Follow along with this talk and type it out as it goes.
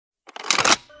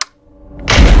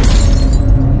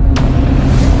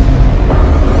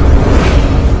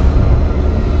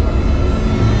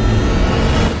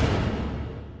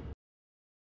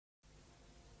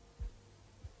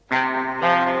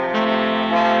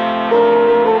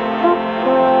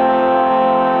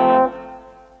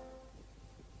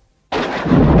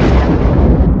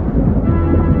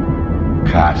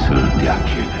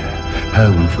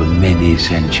home for many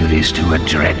centuries to a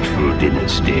dreadful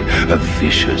dynasty of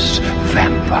vicious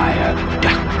vampire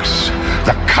ducks,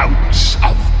 the Counts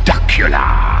of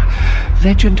Duckula.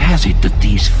 Legend has it that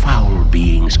these foul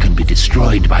beings can be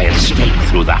destroyed by a stake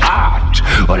through the heart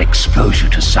or exposure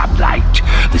to sunlight.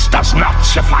 This does not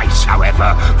suffice,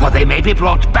 however, for they may be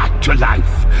brought back to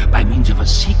life by means of a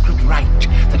secret rite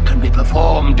that can be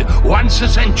performed once a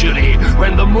century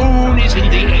when the moon is in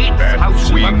the 8th house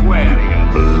of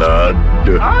Aquarius. Blood.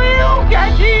 I'll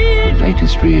get it! The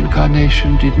latest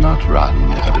reincarnation did not run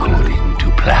according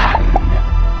to plan.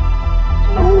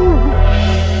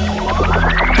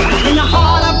 In the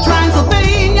heart of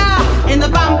Transylvania, in the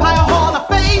Vampire Hall of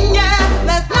Fame, yeah,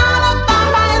 there's not a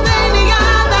vampire any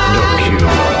other.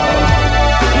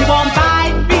 He won't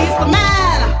bite, beast the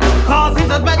man, cause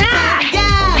he's a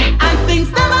vegetarian, and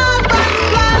things never break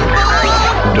blood.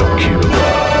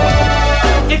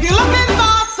 If you're looking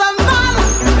for some fun,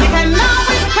 you can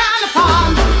always count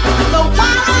upon the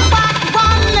wild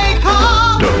one they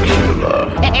call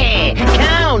Duckula.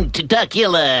 Count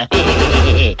Duckula.